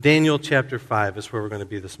Daniel chapter 5 is where we're going to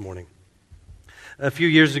be this morning. A few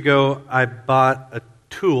years ago, I bought a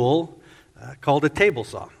tool called a table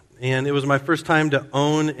saw. And it was my first time to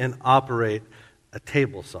own and operate a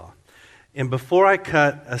table saw. And before I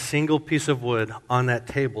cut a single piece of wood on that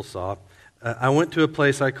table saw, I went to a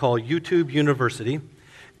place I call YouTube University.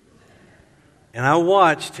 And I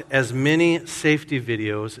watched as many safety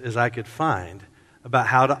videos as I could find about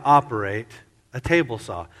how to operate a table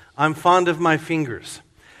saw. I'm fond of my fingers.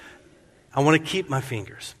 I want to keep my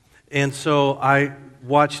fingers. And so I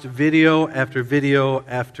watched video after video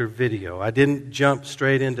after video. I didn't jump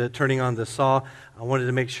straight into turning on the saw. I wanted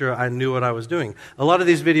to make sure I knew what I was doing. A lot of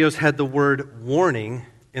these videos had the word warning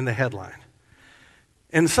in the headline.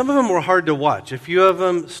 And some of them were hard to watch. A few of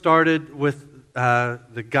them started with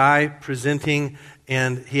the guy presenting,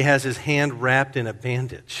 and he has his hand wrapped in a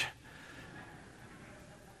bandage.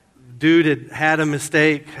 Dude had a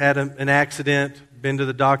mistake, had an accident, been to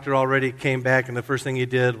the doctor already, came back, and the first thing he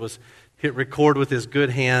did was hit record with his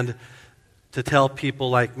good hand to tell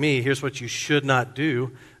people like me, here's what you should not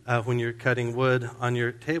do when you're cutting wood on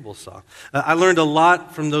your table saw. I learned a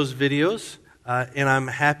lot from those videos, and I'm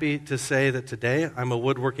happy to say that today I'm a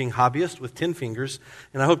woodworking hobbyist with 10 fingers,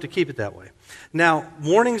 and I hope to keep it that way. Now,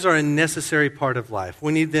 warnings are a necessary part of life.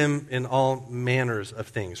 We need them in all manners of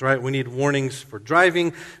things, right? We need warnings for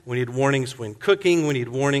driving. We need warnings when cooking. We need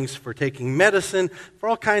warnings for taking medicine, for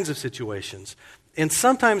all kinds of situations. And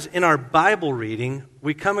sometimes in our Bible reading,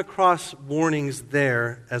 we come across warnings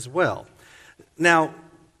there as well. Now,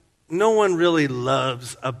 no one really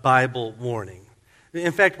loves a Bible warning.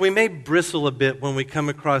 In fact, we may bristle a bit when we come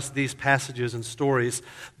across these passages and stories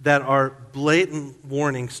that are blatant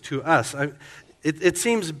warnings to us. It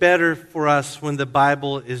seems better for us when the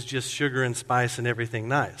Bible is just sugar and spice and everything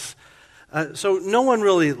nice. So no one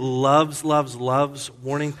really loves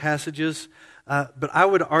warning passages, but I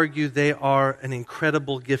would argue they are an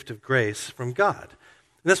incredible gift of grace from God.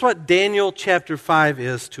 And that's what Daniel chapter 5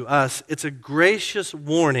 is to us. It's a gracious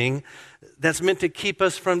warning that's meant to keep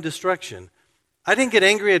us from destruction. I didn't get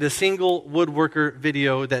angry at a single woodworker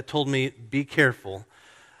video that told me, be careful.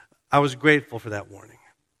 I was grateful for that warning.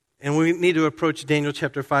 And we need to approach Daniel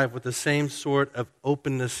chapter 5 with the same sort of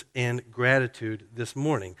openness and gratitude this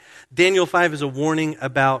morning. Daniel 5 is a warning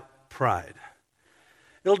about pride.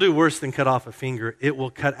 It'll do worse than cut off a finger. It will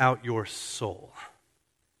cut out your soul.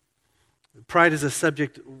 Pride is a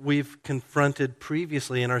subject we've confronted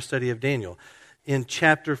previously in our study of Daniel. In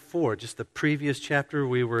chapter 4, just the previous chapter,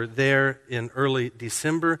 we were there in early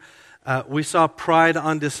December. We saw pride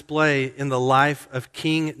on display in the life of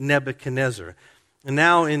King Nebuchadnezzar. And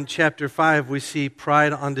now in chapter 5, we see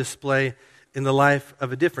pride on display in the life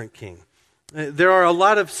of a different king. There are a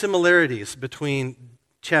lot of similarities between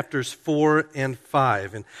chapters 4 and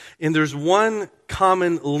 5. And there's one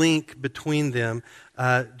common link between them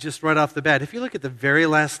just right off the bat. If you look at the very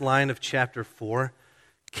last line of chapter 4,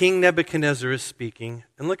 King Nebuchadnezzar is speaking,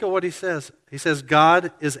 and look at what he says. He says,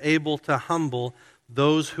 God is able to humble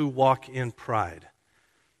those who walk in pride.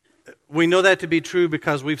 We know that to be true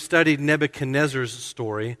because we've studied Nebuchadnezzar's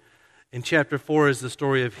story. In chapter 4 is the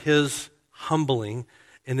story of his humbling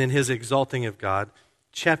and then his exalting of God.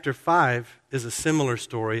 Chapter 5 is a similar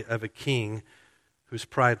story of a king who's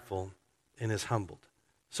prideful and is humbled.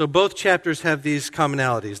 So both chapters have these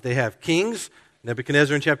commonalities. They have kings,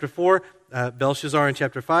 Nebuchadnezzar in chapter 4, Belshazzar in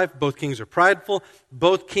chapter 5. Both kings are prideful.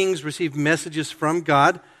 Both kings receive messages from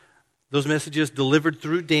God. Those messages delivered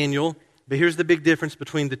through Daniel. But here's the big difference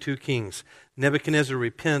between the two kings. Nebuchadnezzar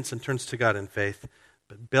repents and turns to God in faith,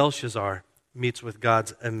 but Belshazzar meets with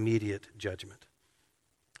God's immediate judgment.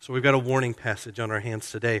 So we've got a warning passage on our hands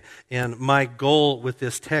today. And my goal with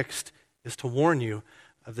this text is to warn you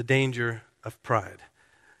of the danger of pride.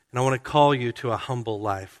 And I want to call you to a humble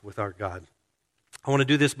life with our God. I want to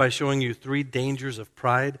do this by showing you 3 dangers of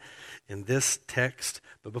pride in this text.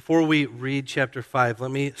 But before we read chapter 5,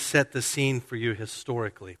 let me set the scene for you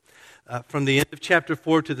historically. From the end of chapter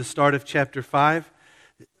 4 to the start of chapter 5,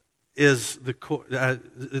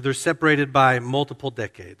 they're separated by multiple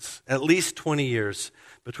decades, at least 20 years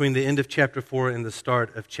between the end of chapter 4 and the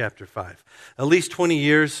start of chapter 5. At least 20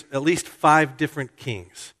 years, at least 5 different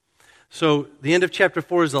kings. So the end of chapter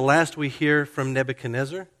 4 is the last we hear from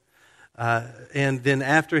Nebuchadnezzar. And then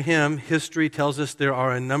after him, history tells us there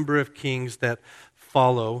are a number of kings that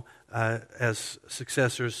follow as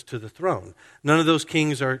successors to the throne. None of those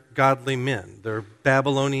kings are godly men. They're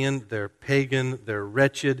Babylonian, they're pagan, they're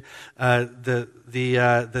wretched. The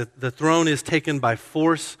throne is taken by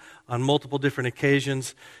force on multiple different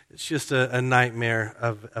occasions. It's just a nightmare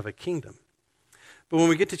of a kingdom. But when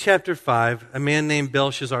we get to chapter 5, a man named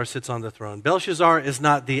Belshazzar sits on the throne. Belshazzar is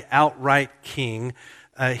not the outright king.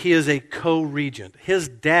 He is a co-regent. His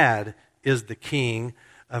dad is the king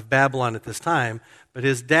of Babylon at this time, but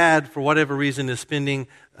his dad, for whatever reason, is spending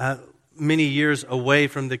many years away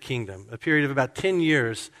from the kingdom. A period of about 10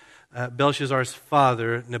 years, Belshazzar's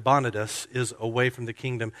father, Nabonidus, is away from the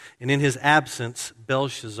kingdom. And in his absence,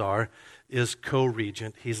 Belshazzar is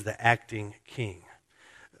co-regent. He's the acting king.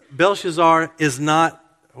 Belshazzar is not,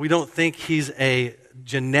 we don't think he's a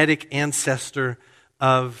genetic ancestor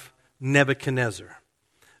of Nebuchadnezzar.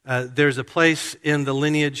 There's a place in the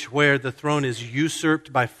lineage where the throne is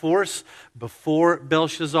usurped by force before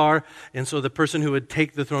Belshazzar, and so the person who would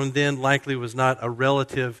take the throne then likely was not a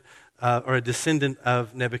relative or a descendant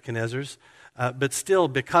of Nebuchadnezzar's. But still,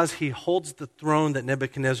 because he holds the throne that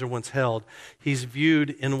Nebuchadnezzar once held, he's viewed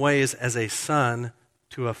in ways as a son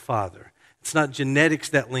to a father. It's not genetics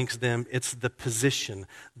that links them, it's the position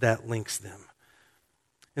that links them.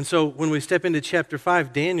 And so when we step into chapter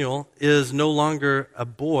 5, Daniel is no longer a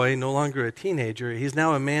boy, no longer a teenager. He's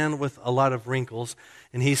now a man with a lot of wrinkles,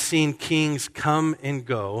 and he's seen kings come and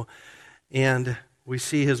go, and we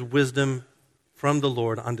see his wisdom from the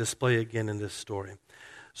Lord on display again in this story.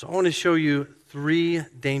 So I want to show you 3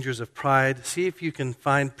 dangers of pride. See if you can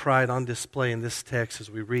find pride on display in this text as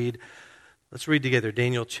we read. Let's read together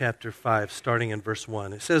Daniel chapter 5, starting in verse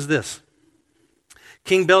 1. It says this: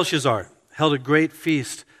 King Belshazzar held a great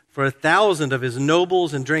feast for 1,000 of his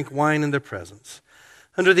nobles and drank wine in their presence.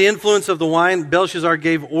 Under the influence of the wine, Belshazzar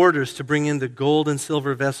gave orders to bring in the gold and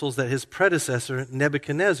silver vessels that his predecessor,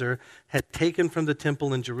 Nebuchadnezzar, had taken from the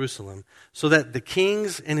temple in Jerusalem, so that the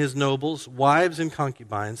kings and his nobles, wives and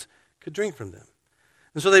concubines, could drink from them.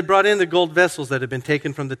 And so they brought in the gold vessels that had been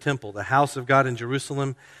taken from the temple, the house of God in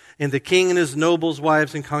Jerusalem, and the king and his nobles,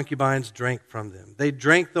 wives, and concubines drank from them. They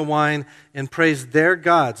drank the wine and praised their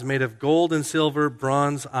gods made of gold and silver,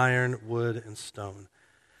 bronze, iron, wood, and stone.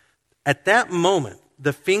 At that moment,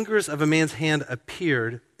 the fingers of a man's hand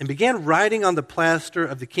appeared and began writing on the plaster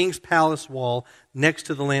of the king's palace wall next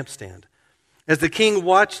to the lampstand. As the king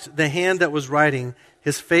watched the hand that was writing,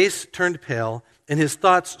 his face turned pale, and his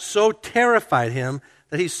thoughts so terrified him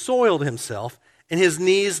that he soiled himself, and his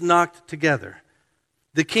knees knocked together.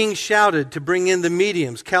 The king shouted to bring in the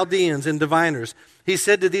mediums, Chaldeans, and diviners. He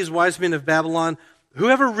said to these wise men of Babylon,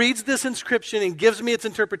 "Whoever reads this inscription and gives me its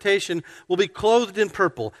interpretation will be clothed in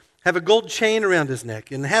purple, have a gold chain around his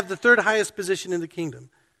neck, and have the 3rd highest position in the kingdom."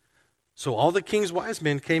 So all the king's wise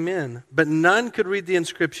men came in, but none could read the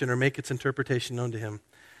inscription or make its interpretation known to him.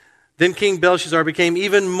 Then King Belshazzar became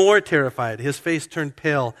even more terrified. His face turned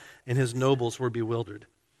pale, and his nobles were bewildered.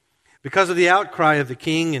 Because of the outcry of the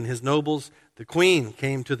king and his nobles, the queen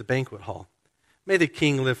came to the banquet hall. "May the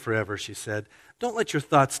king live forever," she said. "Don't let your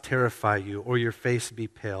thoughts terrify you or your face be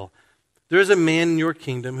pale. There is a man in your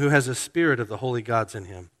kingdom who has a spirit of the holy gods in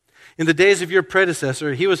him. In the days of your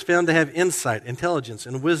predecessor, he was found to have insight, intelligence,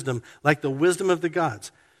 and wisdom like the wisdom of the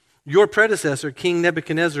gods. Your predecessor, King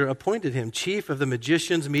Nebuchadnezzar, appointed him chief of the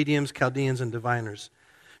magicians, mediums, Chaldeans, and diviners.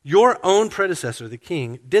 Your own predecessor, the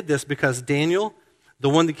king, did this because Daniel, the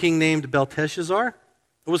one the king named Belteshazzar,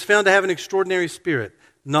 was found to have an extraordinary spirit,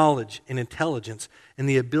 knowledge, and intelligence, and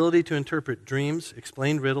the ability to interpret dreams,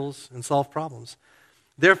 explain riddles, and solve problems.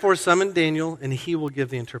 Therefore summon Daniel, and he will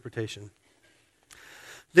give the interpretation."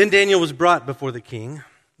 Then Daniel was brought before the king.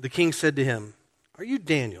 The king said to him, "Are you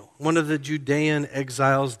Daniel, one of the Judean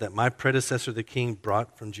exiles that my predecessor the king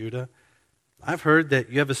brought from Judah? I've heard that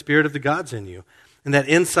you have a spirit of the gods in you, and that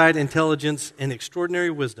insight, intelligence, and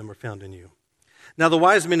extraordinary wisdom are found in you. Now the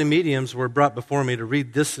wise men and mediums were brought before me to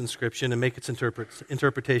read this inscription and make its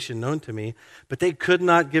interpretation known to me, but they could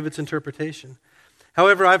not give its interpretation.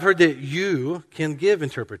 However, I've heard that you can give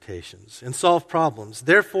interpretations and solve problems.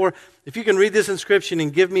 Therefore, if you can read this inscription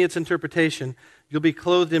and give me its interpretation, you'll be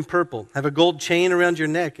clothed in purple, have a gold chain around your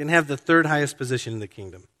neck, and have the 3rd highest position in the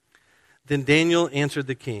kingdom." Then Daniel answered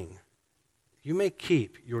the king, "You may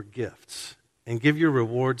keep your gifts and give your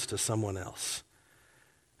rewards to someone else.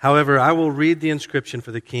 However, I will read the inscription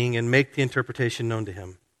for the king and make the interpretation known to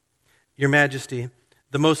him. Your Majesty,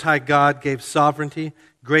 the Most High God gave sovereignty,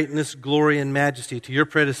 greatness, glory, and majesty to your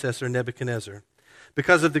predecessor Nebuchadnezzar.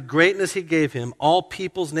 Because of the greatness he gave him, all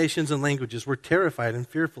peoples, nations, and languages were terrified and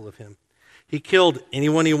fearful of him. He killed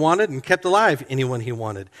anyone he wanted and kept alive anyone he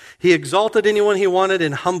wanted. He exalted anyone he wanted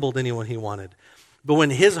and humbled anyone he wanted. But when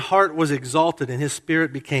his heart was exalted and his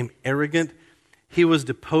spirit became arrogant, he was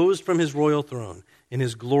deposed from his royal throne, and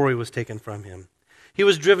his glory was taken from him. He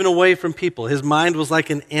was driven away from people. His mind was like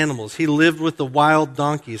an animal's. He lived with the wild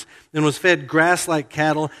donkeys and was fed grass like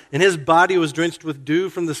cattle, and his body was drenched with dew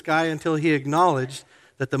from the sky until he acknowledged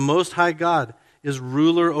that the Most High God is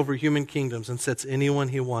ruler over human kingdoms and sets anyone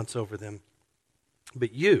he wants over them.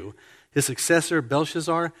 But you, his successor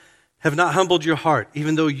Belshazzar, have not humbled your heart,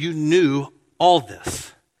 even though you knew all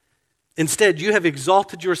this. Instead, you have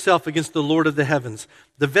exalted yourself against the Lord of the heavens.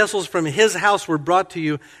 The vessels from his house were brought to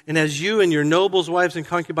you, and as you and your nobles' wives and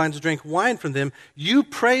concubines drank wine from them, you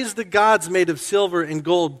praised the gods made of silver and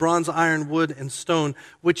gold, bronze, iron, wood, and stone,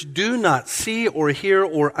 which do not see or hear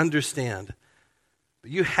or understand.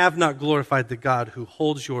 But you have not glorified the God who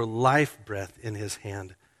holds your life breath in his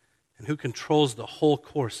hand and who controls the whole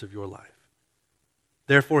course of your life.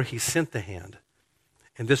 Therefore, he sent the hand,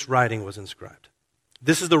 and this writing was inscribed.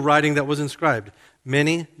 This is the writing that was inscribed.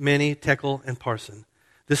 Many, many, tekel, and parson.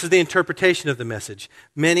 This is the interpretation of the message.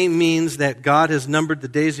 Many means that God has numbered the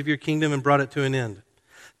days of your kingdom and brought it to an end.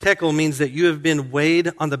 Tekel means that you have been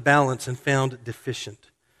weighed on the balance and found deficient.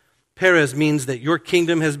 Perez means that your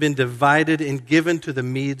kingdom has been divided and given to the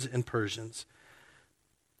Medes and Persians.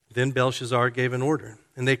 Then Belshazzar gave an order,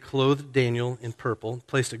 and they clothed Daniel in purple,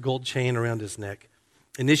 placed a gold chain around his neck,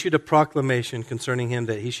 and issued a proclamation concerning him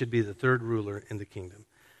that he should be the third ruler in the kingdom.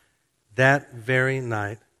 That very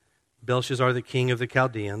night, Belshazzar, the king of the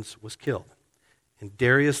Chaldeans, was killed, and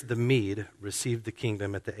Darius the Mede received the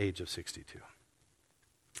kingdom at the age of 62.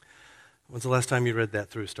 When's the last time you read that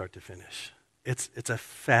through start to finish? It's a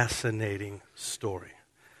fascinating story.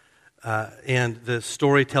 And the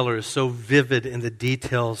storyteller is so vivid in the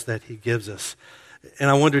details that he gives us.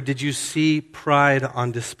 And I wonder, did you see pride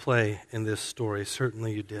on display in this story?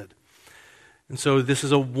 Certainly you did. And so this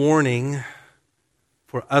is a warning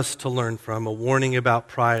for us to learn from, a warning about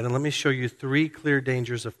pride. And let me show you 3 clear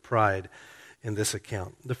dangers of pride in this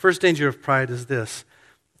account. The first danger of pride is this.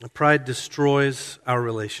 Pride destroys our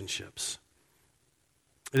relationships.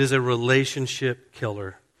 It is a relationship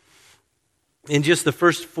killer. In just the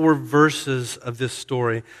first 4 verses of this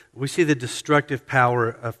story, we see the destructive power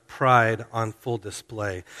of pride on full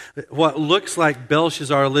display. What looks like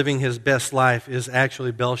Belshazzar living his best life is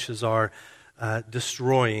actually Belshazzar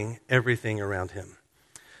destroying everything around him.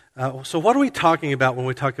 So what are we talking about when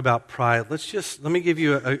we talk about pride? Let me give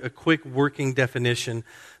you a quick working definition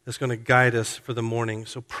that's going to guide us for the morning.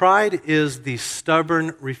 So pride is the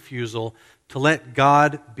stubborn refusal to let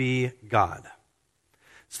God be God.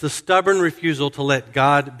 It's the stubborn refusal to let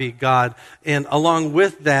God be God. And along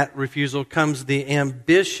with that refusal comes the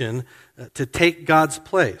ambition to take God's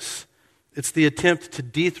place. It's the attempt to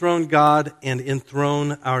dethrone God and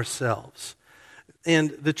enthrone ourselves.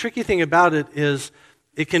 And the tricky thing about it is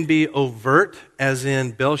it can be overt, as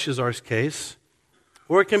in Belshazzar's case,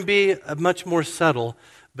 or it can be much more subtle,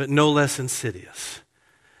 but no less insidious.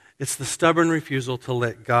 It's the stubborn refusal to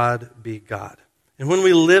let God be God. And when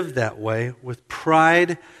we live that way, with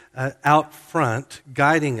pride out front,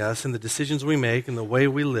 guiding us in the decisions we make and the way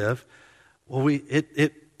we live, well,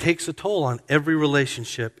 it takes a toll on every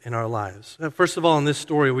relationship in our lives. First of all, in this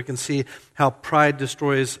story, we can see how pride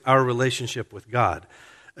destroys our relationship with God.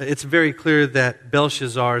 It's very clear that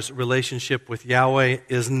Belshazzar's relationship with Yahweh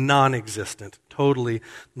is non-existent, totally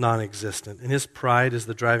non-existent. And his pride is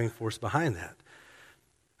the driving force behind that.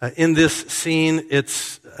 In this scene,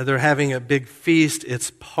 they're having a big feast.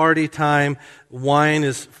 It's party time. Wine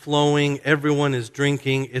is flowing. Everyone is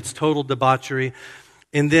drinking. It's total debauchery.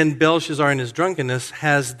 And then Belshazzar, in his drunkenness,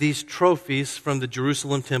 has these trophies from the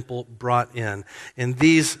Jerusalem temple brought in. And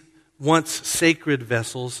these once sacred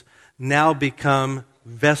vessels now become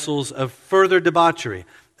vessels of further debauchery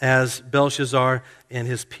as Belshazzar and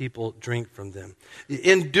his people drink from them.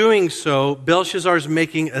 In doing so, Belshazzar is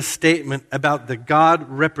making a statement about the God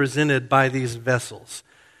represented by these vessels.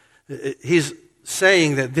 He's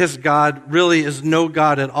saying that this God really is no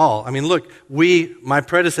God at all. I mean, look, my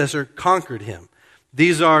predecessor, conquered him.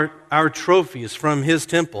 These are our trophies from his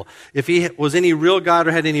temple. If he was any real God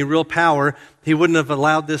or had any real power, he wouldn't have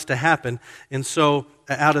allowed this to happen. And so,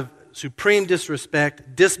 out of supreme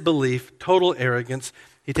disrespect, disbelief, total arrogance,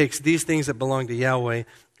 he takes these things that belong to Yahweh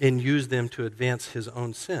and uses them to advance his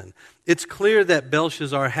own sin. It's clear that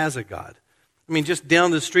Belshazzar has a God. I mean, just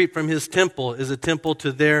down the street from his temple is a temple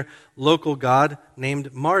to their local god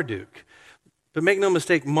named Marduk. But make no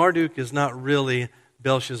mistake, Marduk is not really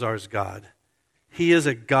Belshazzar's God. He is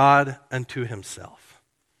a god unto himself.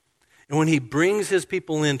 And when he brings his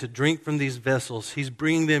people in to drink from these vessels, he's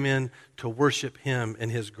bringing them in to worship him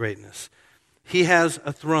and his greatness. He has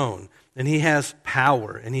a throne. and he has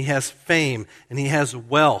power, and he has fame, and he has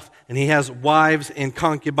wealth, and he has wives and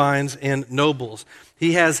concubines and nobles.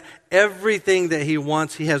 He has everything that he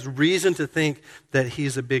wants. He has reason to think that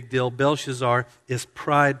he's a big deal. Belshazzar is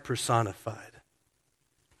pride personified.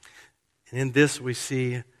 And in this we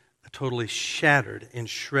see a totally shattered and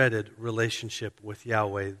shredded relationship with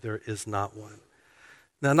Yahweh. There is not one.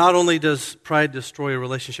 Now, not only does pride destroy a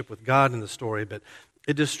relationship with God in the story, but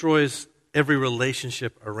it destroys every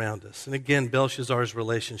relationship around us. And again, Belshazzar's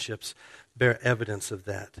relationships bear evidence of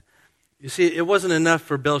that. You see, it wasn't enough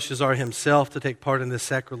for Belshazzar himself to take part in this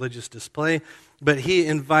sacrilegious display, but he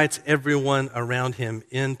invites everyone around him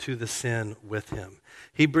into the sin with him.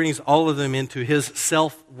 He brings all of them into his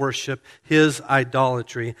self-worship, his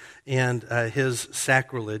idolatry, and his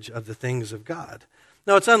sacrilege of the things of God.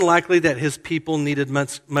 Now, it's unlikely that his people needed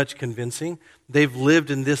much convincing. They've lived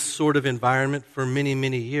in this sort of environment for many,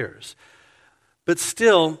 many years. But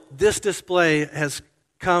still, this display has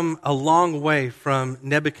come a long way from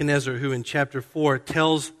Nebuchadnezzar, who in chapter 4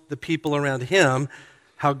 tells the people around him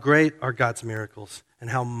how great are God's miracles and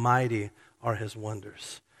how mighty are his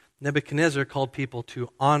wonders. Nebuchadnezzar called people to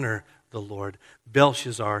honor the Lord.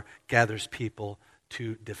 Belshazzar gathers people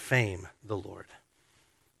to defame the Lord.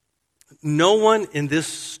 No one in this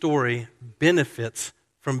story benefits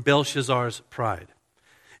from Belshazzar's pride.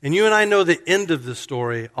 And you and I know the end of the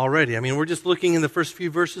story already. I mean, we're just looking in the first few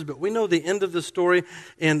verses, but we know the end of the story,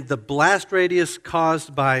 and the blast radius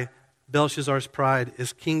caused by Belshazzar's pride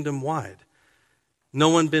is kingdom-wide. No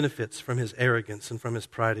one benefits from his arrogance and from his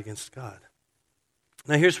pride against God.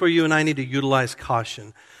 Now, here's where you and I need to utilize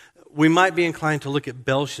caution. We might be inclined to look at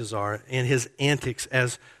Belshazzar and his antics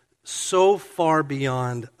as so far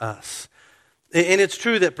beyond us. And it's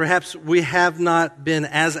true that perhaps we have not been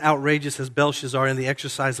as outrageous as Belshazzar in the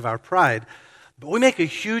exercise of our pride, but we make a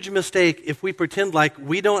huge mistake if we pretend like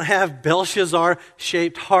we don't have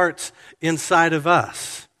Belshazzar-shaped hearts inside of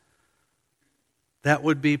us. That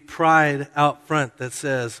would be pride out front that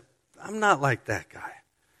says, I'm not like that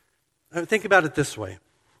guy. Think about it this way.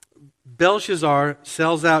 Belshazzar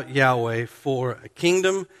sells out Yahweh for a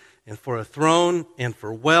kingdom and for a throne and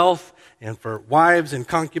for wealth and for wives and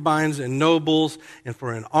concubines and nobles and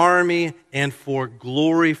for an army and for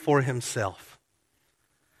glory for himself.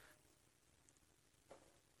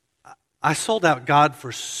 I sold out God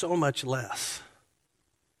for so much less.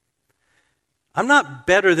 I'm not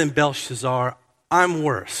better than Belshazzar. I'm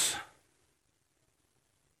worse.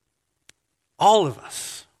 All of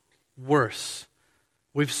us, worse.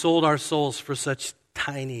 We've sold our souls for such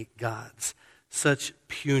tiny gods, such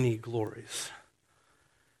puny glories.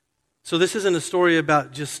 So this isn't a story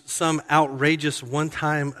about just some outrageous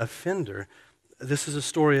one-time offender. This is a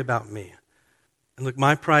story about me. And look,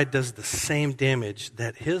 my pride does the same damage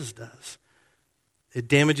that his does. It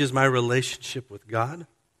damages my relationship with God,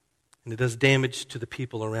 and it does damage to the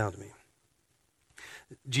people around me.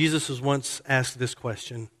 Jesus was once asked this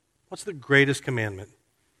question: what's the greatest commandment?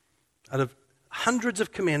 Out of hundreds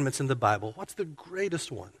of commandments in the Bible, what's the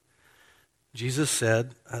greatest one? Jesus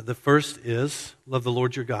said, the first is, love the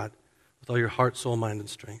Lord your God with all your heart, soul, mind, and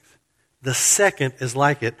strength. The second is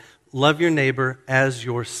like it, love your neighbor as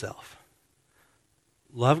yourself.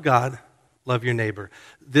 Love God, love your neighbor.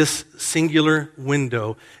 This singular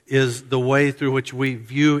window is the way through which we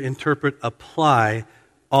view, interpret, apply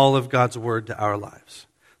all of God's word to our lives.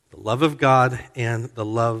 The love of God and the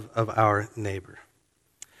love of our neighbor.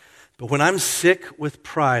 But when I'm sick with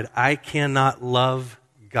pride, I cannot love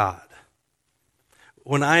God.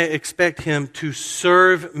 When I expect him to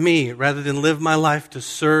serve me rather than live my life to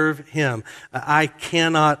serve him, I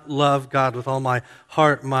cannot love God with all my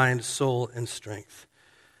heart, mind, soul, and strength.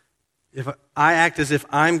 If I act as if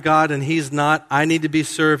I'm God and he's not, I need to be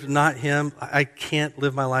served, not him, I can't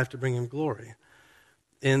live my life to bring him glory.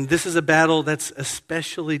 And this is a battle that's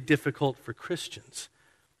especially difficult for Christians.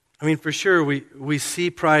 I mean, for sure, we see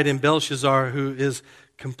pride in Belshazzar, who is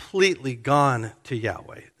completely gone to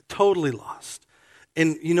Yahweh, totally lost.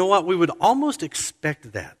 And you know what? We would almost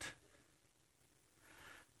expect that.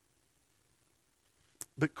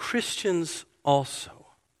 But Christians also,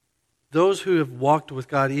 those who have walked with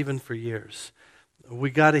God even for years,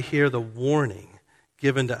 we got to hear the warning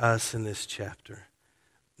given to us in this chapter.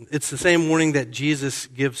 It's the same warning that Jesus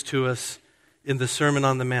gives to us in the Sermon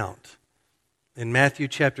on the Mount. In Matthew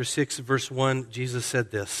chapter 6, verse 1, Jesus said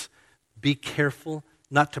this: be careful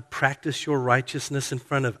not to practice your righteousness in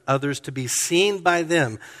front of others to be seen by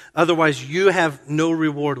them. Otherwise, you have no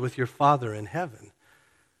reward with your Father in heaven.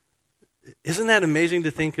 Isn't that amazing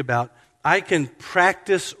to think about? I can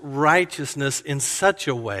practice righteousness in such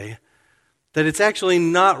a way that it's actually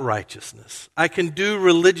not righteousness. I can do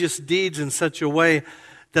religious deeds in such a way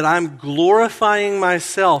that I'm glorifying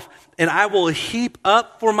myself, and I will heap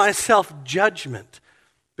up for myself judgment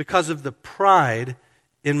because of the pride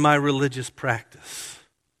in my religious practice.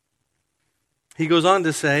 He goes on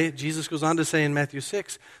to say, Jesus goes on to say in Matthew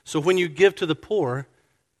 6, so when you give to the poor,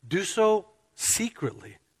 do so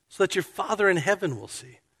secretly, so that your Father in heaven will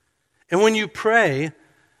see. And when you pray,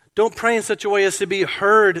 don't pray in such a way as to be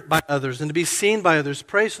heard by others and to be seen by others.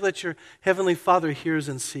 Pray so that your heavenly Father hears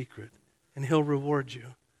in secret, and he'll reward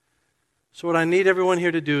you. So what I need everyone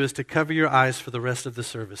here to do is to cover your eyes for the rest of the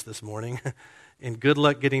service this morning, and good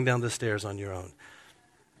luck getting down the stairs on your own.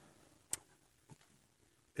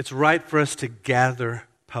 It's right for us to gather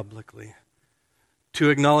publicly, to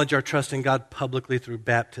acknowledge our trust in God publicly through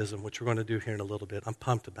baptism, which we're going to do here in a little bit. I'm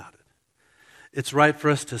pumped about it. It's right for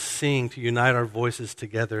us to sing, to unite our voices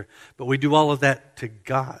together, but we do all of that to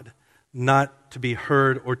God, not to be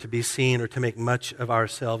heard or to be seen or to make much of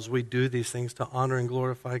ourselves. We do these things to honor and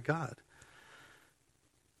glorify God.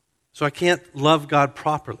 So I can't love God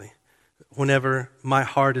properly whenever my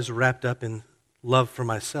heart is wrapped up in love for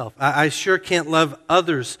myself. I sure can't love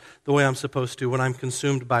others the way I'm supposed to when I'm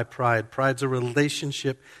consumed by pride. Pride's a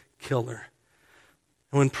relationship killer.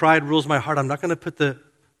 And when pride rules my heart, I'm not going to put the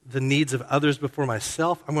needs of others before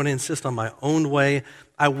myself. I'm going to insist on my own way.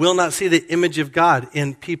 I will not see the image of God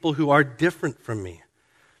in people who are different from me.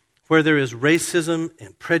 Where there is racism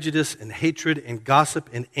and prejudice and hatred and gossip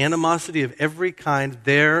and animosity of every kind,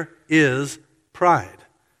 there is pride.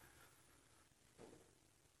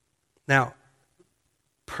 Now,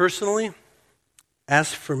 personally,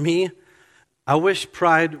 as for me, I wish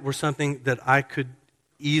pride were something that I could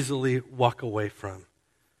easily walk away from.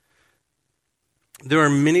 There are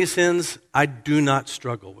many sins I do not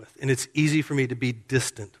struggle with, and it's easy for me to be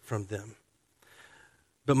distant from them.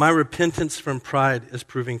 But my repentance from pride is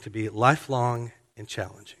proving to be lifelong and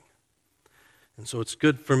challenging. And so it's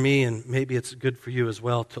good for me, and maybe it's good for you as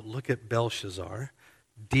well, to look at Belshazzar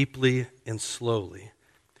deeply and slowly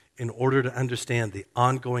in order to understand the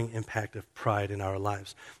ongoing impact of pride in our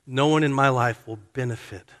lives. No one in my life will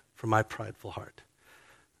benefit from my prideful heart.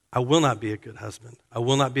 I will not be a good husband. I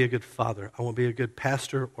will not be a good father. I won't be a good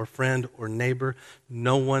pastor or friend or neighbor.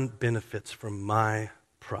 No one benefits from my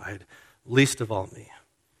pride, least of all me.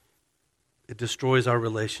 It destroys our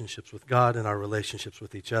relationships with God and our relationships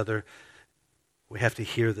with each other. We have to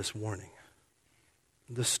hear this warning.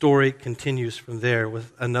 The story continues from there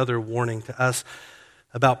with another warning to us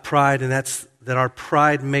about pride, and that's that our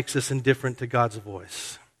pride makes us indifferent to God's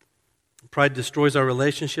voice. Pride destroys our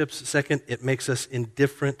relationships. Second, it makes us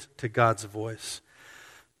indifferent to God's voice.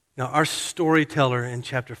 Now, our storyteller in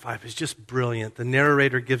chapter 5 is just brilliant. The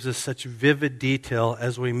narrator gives us such vivid detail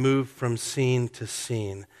as we move from scene to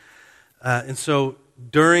scene. And so,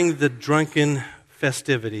 during the drunken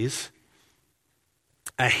festivities,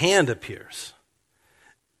 a hand appears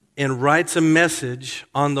and writes a message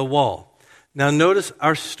on the wall. Now notice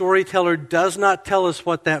our storyteller does not tell us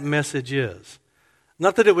what that message is.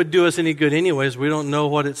 Not that it would do us any good anyways. We don't know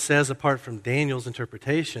what it says apart from Daniel's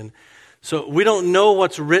interpretation. So we don't know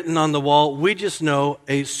what's written on the wall. We just know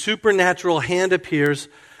a supernatural hand appears.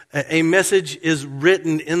 A message is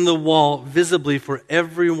written in the wall visibly for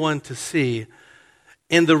everyone to see.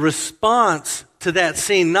 And the response to that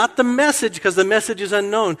scene, not the message because the message is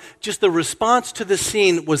unknown, just the response to the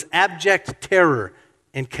scene was abject terror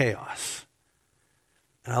and chaos.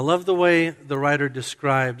 And I love the way the writer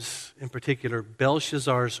describes, in particular,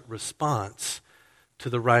 Belshazzar's response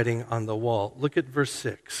to the writing on the wall. Look at verse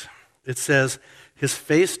 6. It says, his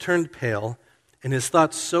face turned pale, and his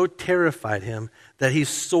thoughts so terrified him that he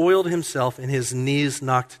soiled himself and his knees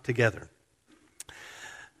knocked together.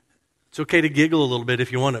 It's okay to giggle a little bit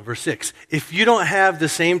if you want it. Verse 6. If you don't have the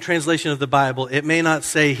same translation of the Bible, it may not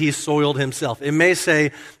say he soiled himself. It may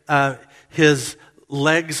say his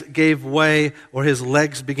legs gave way, or his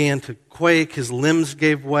legs began to quake, his limbs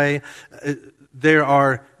gave way. There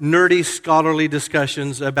are nerdy scholarly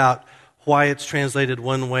discussions about why it's translated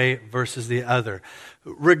one way versus the other.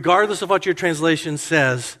 Regardless of what your translation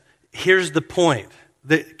says, here's the point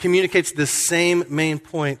that communicates the same main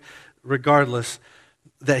point regardless,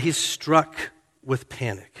 that he's struck with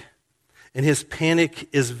panic. And his panic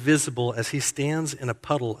is visible as he stands in a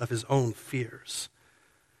puddle of his own fears.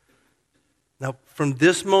 Now, from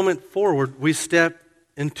this moment forward, we step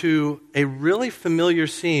into a really familiar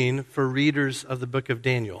scene for readers of the book of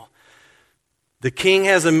Daniel. The king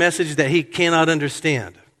has a message that he cannot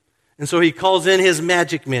understand. And so he calls in his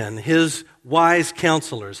magic men, his wise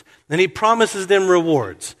counselors, and he promises them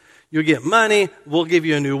rewards. You'll get money. We'll give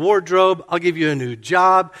you a new wardrobe. I'll give you a new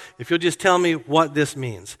job if you'll just tell me what this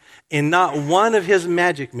means. And not one of his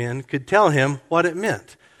magic men could tell him what it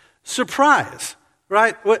meant. Surprise,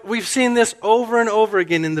 right? We've seen this over and over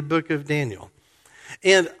again in the book of Daniel.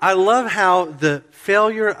 And I love how the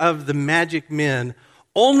failure of the magic men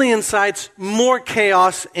only incites more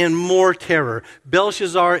chaos and more terror.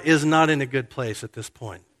 Belshazzar is not in a good place at this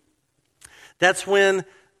point. That's when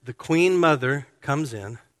the queen mother comes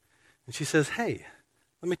in and she says, hey,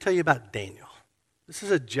 let me tell you about Daniel. This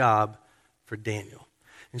is a job for Daniel.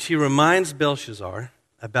 And she reminds Belshazzar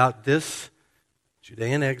about this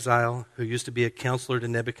Judean exile who used to be a counselor to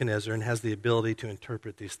Nebuchadnezzar and has the ability to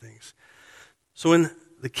interpret these things. So when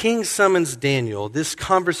the king summons Daniel, this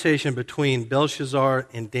conversation between Belshazzar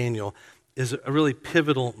and Daniel is a really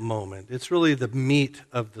pivotal moment. It's really the meat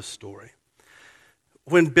of the story.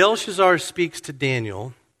 When Belshazzar speaks to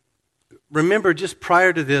Daniel, remember just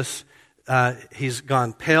prior to this, he's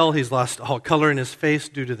gone pale. He's lost all color in his face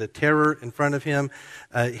due to the terror in front of him.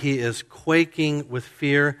 He is quaking with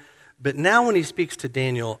fear. But now when he speaks to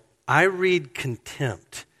Daniel, I read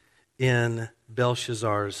contempt in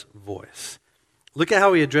Belshazzar's voice. Look at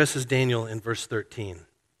how he addresses Daniel in verse 13.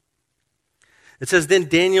 It says, then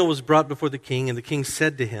Daniel was brought before the king, and the king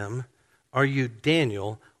said to him, are you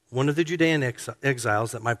Daniel, one of the Judean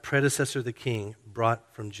exiles that my predecessor the king brought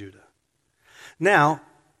from Judah? Now,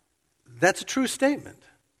 that's a true statement.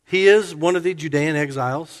 He is one of the Judean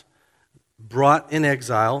exiles brought in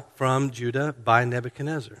exile from Judah by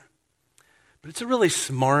Nebuchadnezzar. But it's a really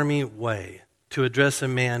smarmy way to address a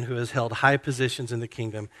man who has held high positions in the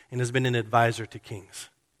kingdom and has been an advisor to kings.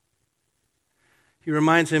 He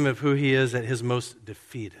reminds him of who he is at his most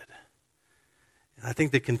defeated. And I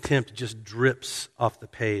think the contempt just drips off the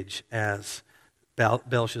page as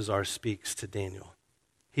Belshazzar speaks to Daniel.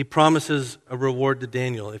 He promises a reward to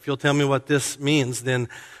Daniel. If you'll tell me what this means, then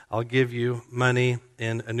I'll give you money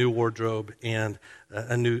and a new wardrobe and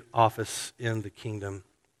a new office in the kingdom.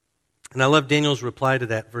 And I love Daniel's reply to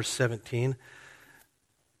that, verse 17.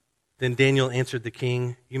 Then Daniel answered the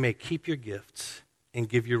king, you may keep your gifts and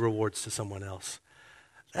give your rewards to someone else.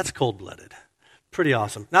 That's cold-blooded. Pretty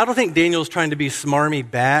awesome. Now, I don't think Daniel's trying to be smarmy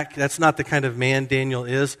back. That's not the kind of man Daniel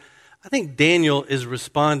is. I think Daniel is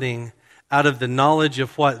responding out of the knowledge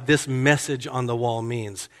of what this message on the wall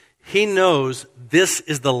means. He knows this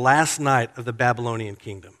is the last night of the Babylonian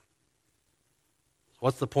kingdom.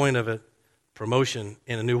 What's the point of it? Promotion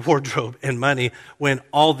and a new wardrobe and money when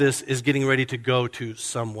all this is getting ready to go to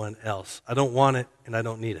someone else. I don't want it and I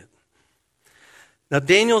don't need it. Now,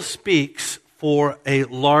 Daniel speaks for a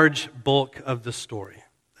large bulk of the story.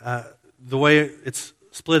 The way it's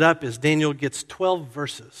split up is Daniel gets 12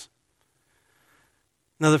 verses.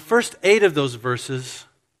 Now, the first 8 of those verses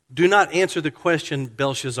do not answer the question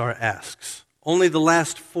Belshazzar asks. Only the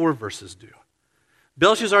last 4 verses do.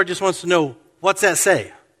 Belshazzar just wants to know, what's that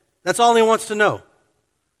say? That's all he wants to know.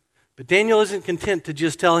 But Daniel isn't content to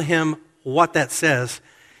just tell him what that says.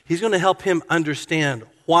 He's going to help him understand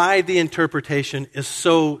why the interpretation is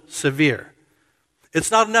so severe.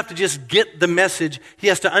 It's not enough to just get the message. He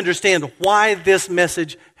has to understand why this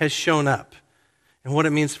message has shown up and what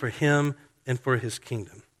it means for him and for his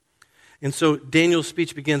kingdom. And so Daniel's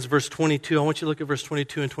speech begins verse 22. I want you to look at verse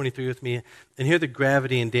 22 and 23 with me and hear the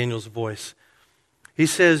gravity in Daniel's voice. He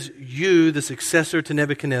says, you, the successor to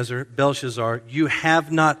Nebuchadnezzar, Belshazzar, you have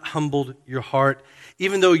not humbled your heart,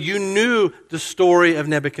 even though you knew the story of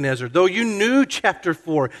Nebuchadnezzar. Though you knew chapter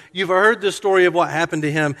 4, you've heard the story of what happened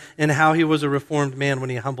to him and how he was a reformed man when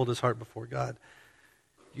he humbled his heart before God.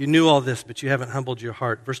 You knew all this, but you haven't humbled your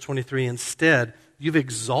heart. Verse 23, instead, you've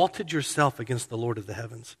exalted yourself against the Lord of the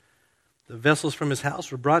heavens. The vessels from his house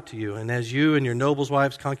were brought to you, and as you and your nobles'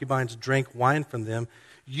 wives, concubines, drank wine from them,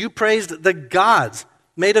 you praised the gods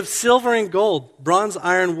made of silver and gold, bronze,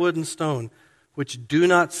 iron, wood, and stone, which do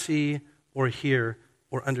not see or hear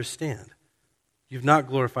or understand. You've not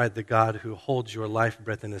glorified the God who holds your life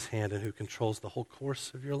breath in his hand and who controls the whole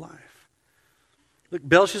course of your life. Look,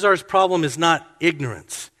 Belshazzar's problem is not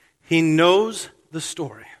ignorance. He knows the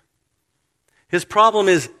story. His problem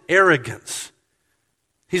is arrogance.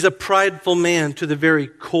 He's a prideful man to the very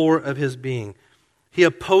core of his being. He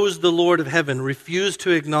opposed the Lord of heaven, refused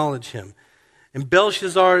to acknowledge him. And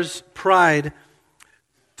Belshazzar's pride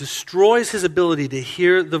destroys his ability to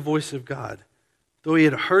hear the voice of God. Though he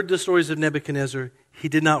had heard the stories of Nebuchadnezzar, he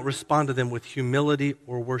did not respond to them with humility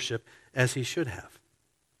or worship as he should have.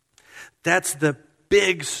 That's the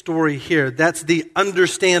big story here. That's the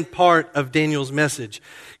understand part of Daniel's message.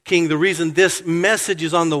 King, the reason this message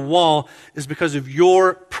is on the wall is because of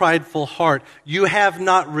your prideful heart. You have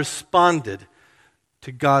not responded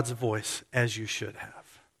to God's voice as you should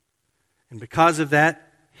have. And because of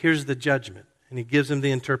that, here's the judgment. And he gives him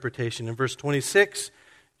the interpretation. In verse 26,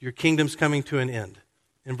 your kingdom's coming to an end.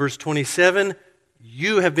 In verse 27,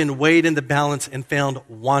 you have been weighed in the balance and found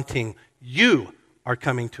wanting. You are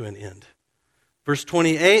coming to an end. Verse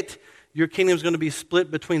 28, your kingdom is going to be split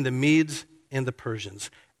between the Medes and the Persians.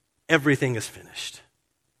 Everything is finished.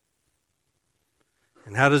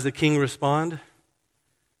 And how does the king respond?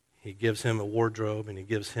 He gives him a wardrobe, and he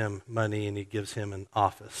gives him money, and he gives him an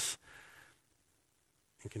office.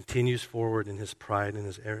 And continues forward in his pride and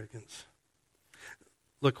his arrogance.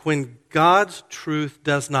 Look, when God's truth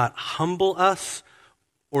does not humble us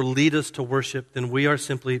or lead us to worship, then we are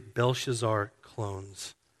simply Belshazzar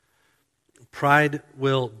clones. Pride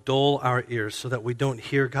will dull our ears so that we don't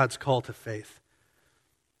hear God's call to faith.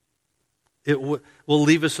 It will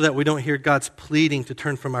leave us so that we don't hear God's pleading to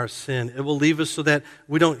turn from our sin. It will leave us so that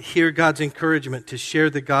we don't hear God's encouragement to share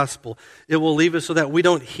the gospel. It will leave us so that we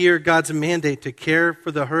don't hear God's mandate to care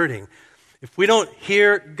for the hurting. If we don't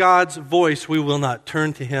hear God's voice, we will not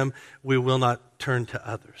turn to him. We will not turn to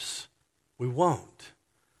others. We won't.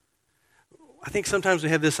 I think sometimes we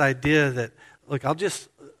have this idea that, look, I'll just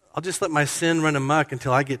let my sin run amok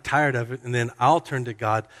until I get tired of it, and then I'll turn to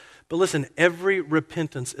God. But listen, every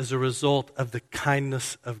repentance is a result of the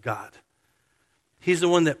kindness of God. He's the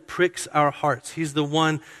one that pricks our hearts. He's the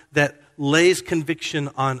one that lays conviction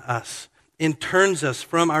on us and turns us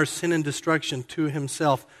from our sin and destruction to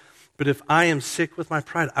himself. But if I am sick with my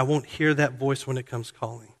pride, I won't hear that voice when it comes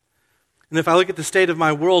calling. And if I look at the state of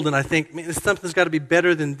my world and I think, man, something's got to be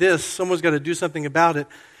better than this, someone's got to do something about it,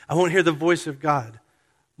 I won't hear the voice of God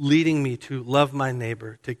leading me to love my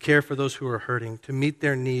neighbor, to care for those who are hurting, to meet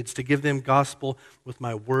their needs, to give them gospel with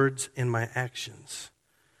my words and my actions.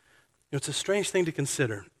 You know, it's a strange thing to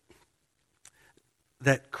consider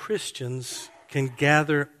that Christians can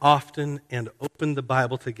gather often and open the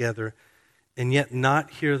Bible together and yet not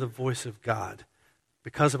hear the voice of God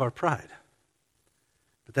because of our pride.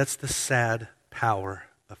 But that's the sad power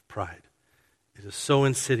of pride. It is so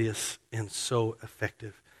insidious and so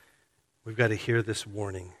effective. We've got to hear this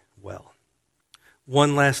warning well.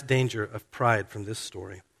 One last danger of pride from this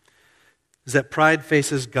story is that pride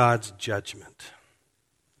faces God's judgment.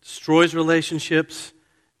 It destroys relationships,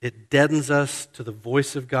 it deadens us to the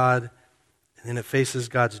voice of God, and then it faces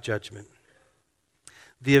God's judgment.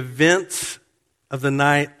 The events of the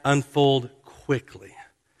night unfold quickly.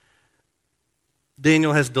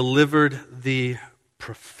 Daniel has delivered the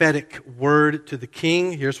prophetic word to the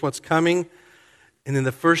king. Here's what's coming. And then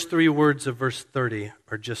the first three words of verse 30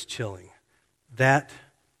 are just chilling. That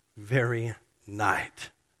very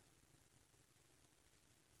night.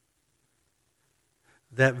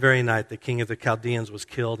 That very night, the king of the Chaldeans was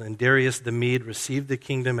killed, and Darius the Mede received the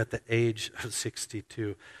kingdom at the age of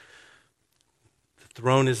 62. The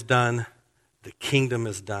throne is done. The kingdom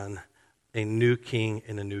is done. A new king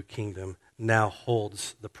and a new kingdom now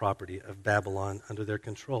holds the property of Babylon under their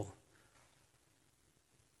control.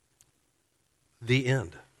 The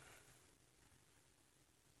end.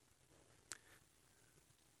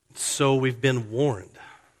 So we've been warned.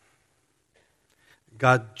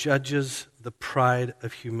 God judges the pride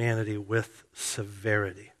of humanity with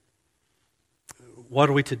severity. What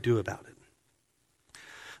are we to do about it?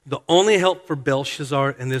 The only help for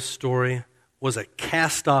Belshazzar in this story was a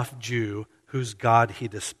cast-off Jew whose God he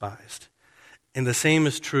despised. And the same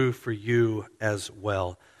is true for you as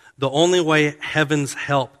well. The only way heaven's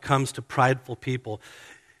help comes to prideful people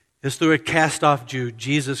is through a cast-off Jew,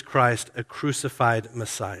 Jesus Christ, a crucified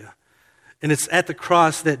Messiah. And it's at the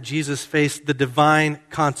cross that Jesus faced the divine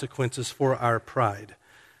consequences for our pride.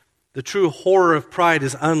 The true horror of pride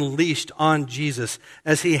is unleashed on Jesus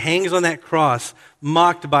as he hangs on that cross,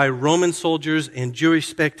 mocked by Roman soldiers and Jewish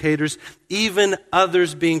spectators, even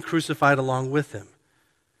others being crucified along with him.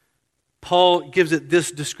 Paul gives it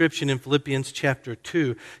this description in Philippians chapter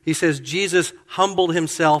 2. He says, Jesus humbled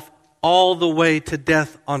himself all the way to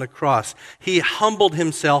death on a cross. He humbled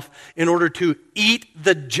himself in order to eat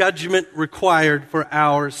the judgment required for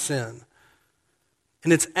our sin.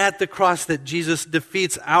 And it's at the cross that Jesus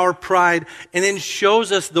defeats our pride and then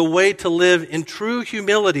shows us the way to live in true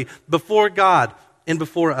humility before God and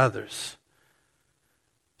before others.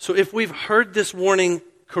 So if we've heard this warning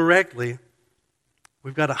correctly,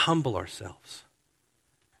 we've got to humble ourselves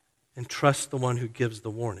and trust the one who gives the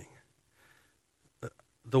warning.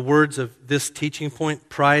 The words of this teaching point,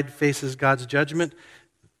 pride faces God's judgment,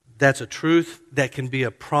 that's a truth that can be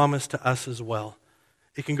a promise to us as well.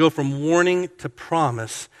 It can go from warning to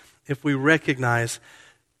promise if we recognize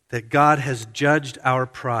that God has judged our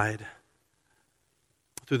pride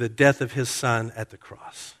through the death of his Son at the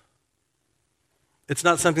cross. It's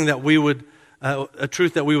not something that we would, a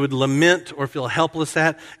truth that we would lament or feel helpless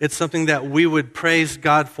at. It's something that we would praise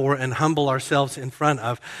God for and humble ourselves in front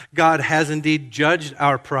of. God has indeed judged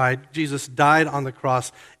our pride. Jesus died on the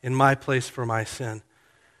cross in my place for my sin.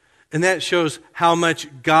 And that shows how much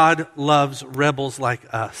God loves rebels like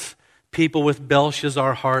us, people with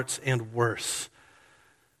Belshazzar hearts and worse,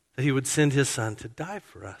 that he would send his Son to die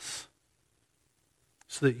for us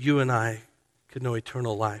so that you and I could know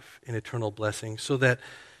eternal life and eternal blessing, so that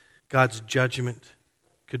God's judgment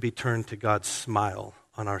could be turned to God's smile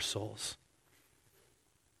on our souls.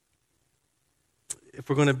 If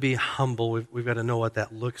we're going to be humble, we've got to know what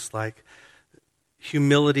that looks like.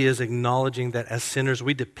 Humility is acknowledging that as sinners,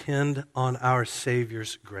 we depend on our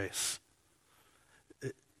Savior's grace.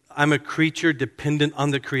 I'm a creature dependent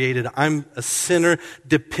on the created. I'm a sinner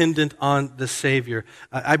dependent on the Savior.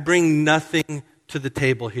 I bring nothing to the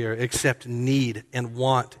table here except need and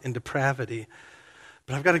want and depravity.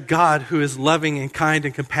 But I've got a God who is loving and kind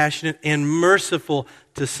and compassionate and merciful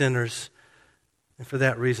to sinners. And for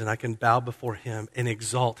that reason, I can bow before him and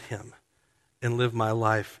exalt him and live my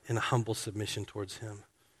life in humble submission towards him.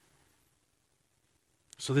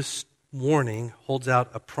 So this warning holds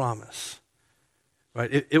out a promise.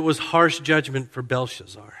 Right? It was harsh judgment for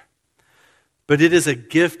Belshazzar, but it is a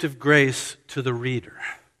gift of grace to the reader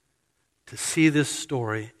to see this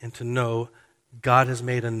story and to know God has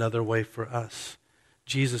made another way for us.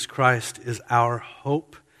 Jesus Christ is our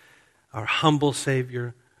hope, our humble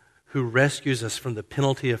Savior who rescues us from the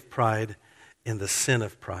penalty of pride and the sin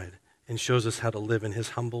of pride and shows us how to live in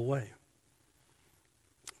his humble way.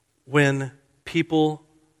 When people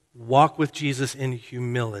walk with Jesus in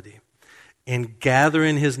humility and gather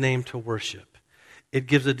in his name to worship, it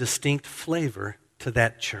gives a distinct flavor to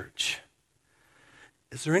that church.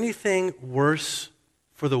 Is there anything worse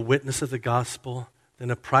for the witness of the gospel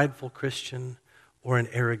than a prideful Christian or an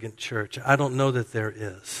arrogant church? I don't know that there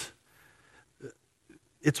is.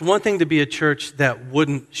 It's one thing to be a church that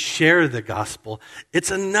wouldn't share the gospel.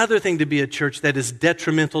 It's another thing to be a church that is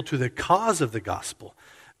detrimental to the cause of the gospel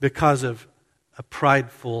because of a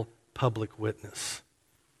prideful public witness.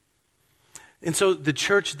 And so the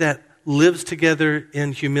church that lives together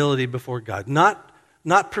in humility before God, not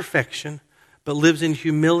perfection, but lives in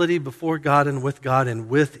humility before God and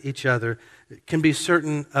with each other, can be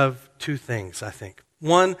certain of two things, I think.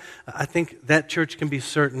 One, I think that church can be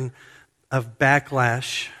certain of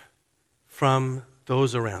backlash from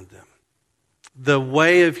those around them. The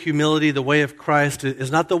way of humility, the way of Christ,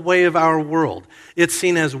 is not the way of our world. It's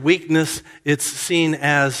seen as weakness. It's seen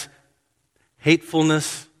as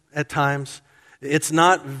hatefulness at times. It's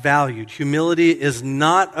not valued. Humility is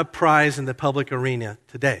not a prize in the public arena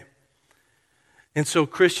today. And so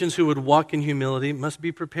Christians who would walk in humility must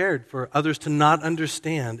be prepared for others to not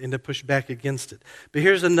understand and to push back against it. But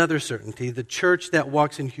here's another certainty. The church that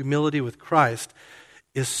walks in humility with Christ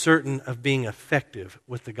is certain of being effective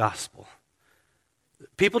with the gospel.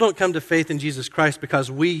 People don't come to faith in Jesus Christ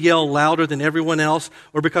because we yell louder than everyone else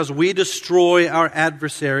or because we destroy our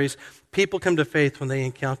adversaries. People come to faith when they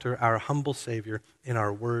encounter our humble Savior in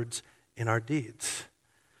our words, in our deeds.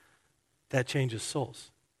 That changes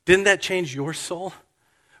souls. Didn't that change your soul?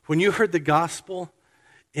 When you heard the gospel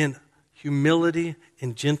in humility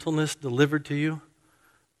and gentleness delivered to you,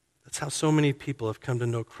 that's how so many people have come to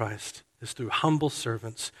know Christ, is through humble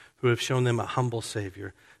servants who have shown them a humble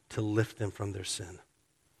Savior to lift them from their sin.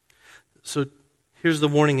 So here's the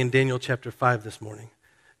warning in Daniel chapter 5 this morning.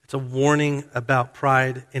 It's a warning about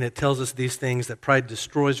pride, and it tells us these things, that pride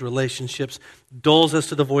destroys relationships, dulls us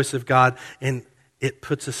to the voice of God, and it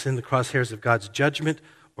puts us in the crosshairs of God's judgment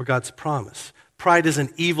or God's promise. Pride is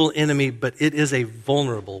an evil enemy, but it is a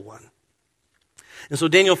vulnerable one. And so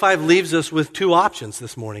Daniel 5 leaves us with two options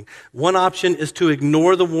this morning. One option is to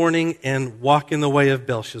ignore the warning and walk in the way of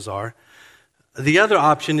Belshazzar. The other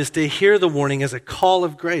option is to hear the warning as a call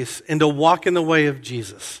of grace and to walk in the way of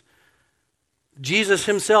Jesus. Jesus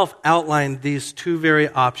himself outlined these two very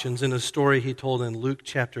options in a story he told in Luke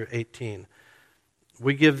chapter 18.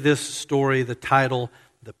 We give this story the title,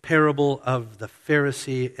 The Parable of the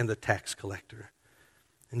Pharisee and the Tax Collector.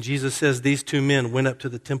 And Jesus says these two men went up to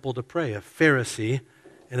the temple to pray, a Pharisee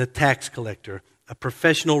and a tax collector, a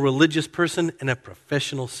professional religious person and a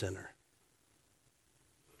professional sinner.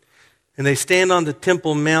 And they stand on the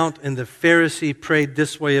Temple Mount, and the Pharisee prayed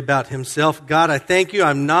this way about himself: God, I thank you,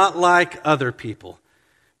 I'm not like other people,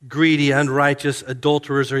 greedy, unrighteous,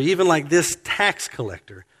 adulterers, or even like this tax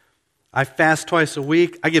collector. I fast twice a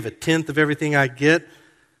week, I give 1/10 of everything I get.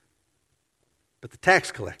 But the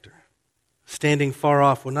tax collector, standing far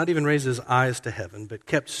off, would not even raise his eyes to heaven, but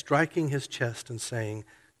kept striking his chest and saying,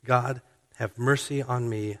 God, have mercy on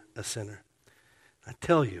me, a sinner. I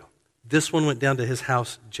tell you, this one went down to his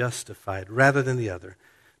house justified rather than the other,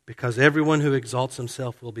 because everyone who exalts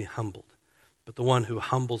himself will be humbled, but the one who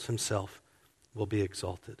humbles himself will be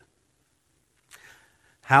exalted.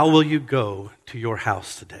 How will you go to your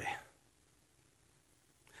house today?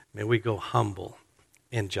 May we go humble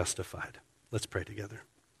and justified. Let's pray together.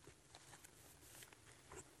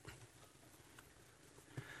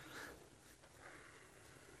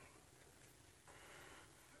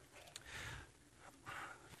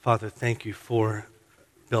 Father, thank you for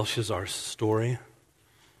Belshazzar's story,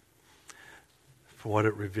 for what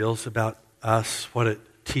it reveals about us, what it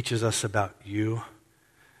teaches us about you,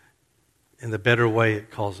 in the better way it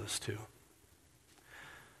calls us to.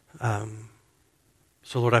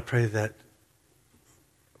 So, Lord, I pray that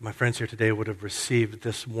my friends here today would have received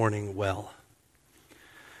this warning well.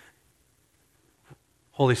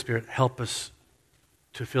 Holy Spirit, help us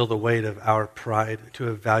to feel the weight of our pride, to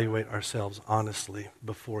evaluate ourselves honestly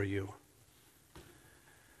before you.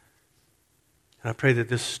 And I pray that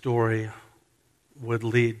this story would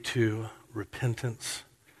lead to repentance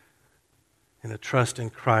and a trust in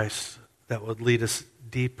Christ that would lead us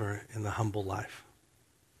deeper in the humble life.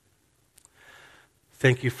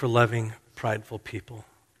 Thank you for loving prideful people.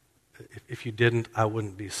 If you didn't, I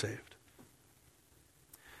wouldn't be saved.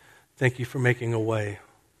 Thank you for making a way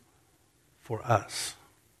for us.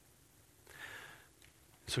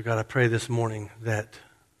 So God, I pray this morning that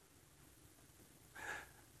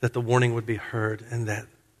the warning would be heard and that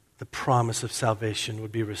the promise of salvation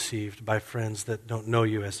would be received by friends that don't know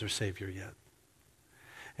you as their Savior yet.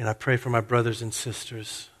 And I pray for my brothers and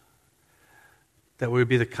sisters that we would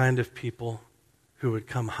be the kind of people who would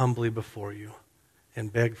come humbly before you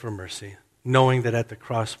and beg for mercy, knowing that at the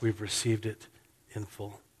cross we've received it in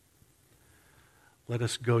full. Let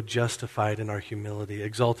us go justified in our humility,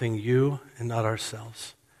 exalting you and not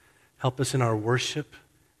ourselves. Help us in our worship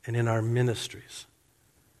and in our ministries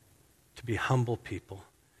to be humble people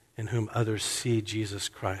in whom others see Jesus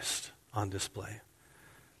Christ on display.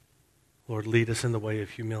 Lord, lead us in the way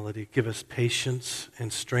of humility. Give us patience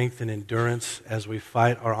and strength and endurance as we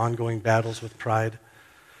fight our ongoing battles with pride.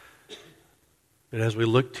 But as we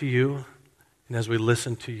look to you and as we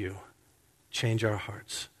listen to you, change our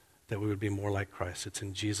hearts that we would be more like Christ. It's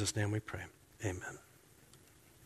in Jesus' name we pray. Amen.